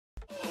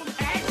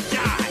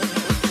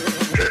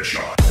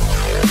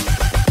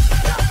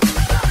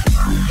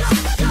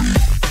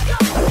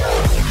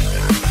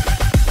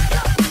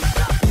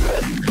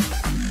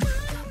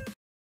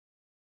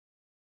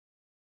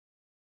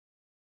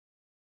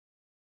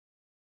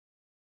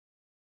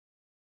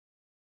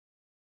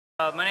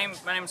My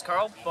name is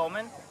Carl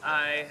Bouman.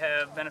 I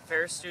have been a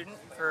Ferris student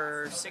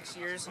for 6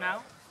 years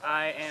now.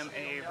 I am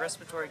a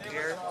respiratory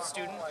care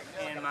student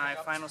in my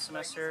final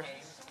semester,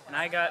 and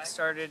I got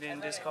started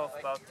in disc golf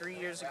about 3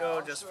 years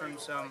ago, just from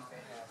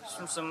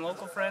some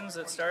local friends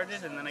that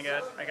started, and then I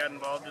got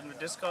involved in the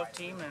disc golf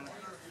team, and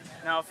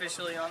now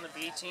officially on the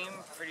B team.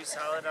 Pretty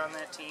solid on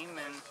that team,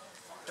 and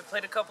I've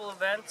played a couple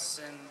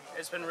events, and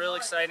it's been real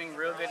exciting,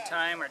 real good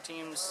time. Our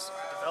team's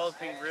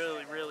developing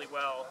really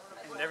well,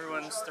 and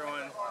everyone's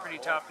throwing pretty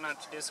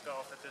top-notch disc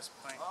golf at this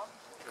point.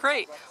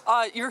 Great.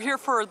 You're here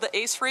for the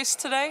Ace Race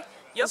today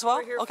as well?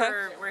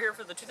 We're here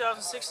for the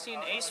 2016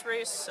 Ace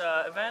Race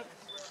event.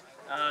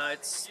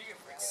 It's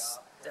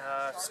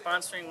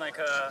sponsoring like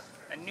a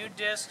new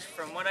disc.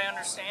 From what I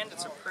understand,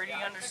 it's a pretty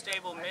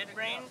understable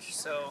mid-range,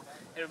 so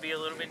it'll be a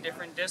little bit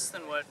different disc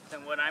than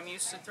what I'm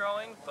used to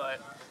throwing,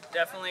 but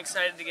definitely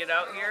excited to get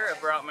out here. I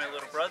brought my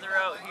little brother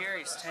out here.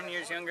 He's 10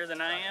 years younger than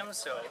I am,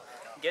 so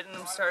getting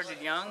him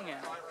started young,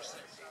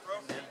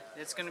 and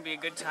it's going to be a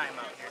good time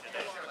out here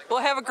today. Well,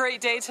 have a great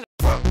day today.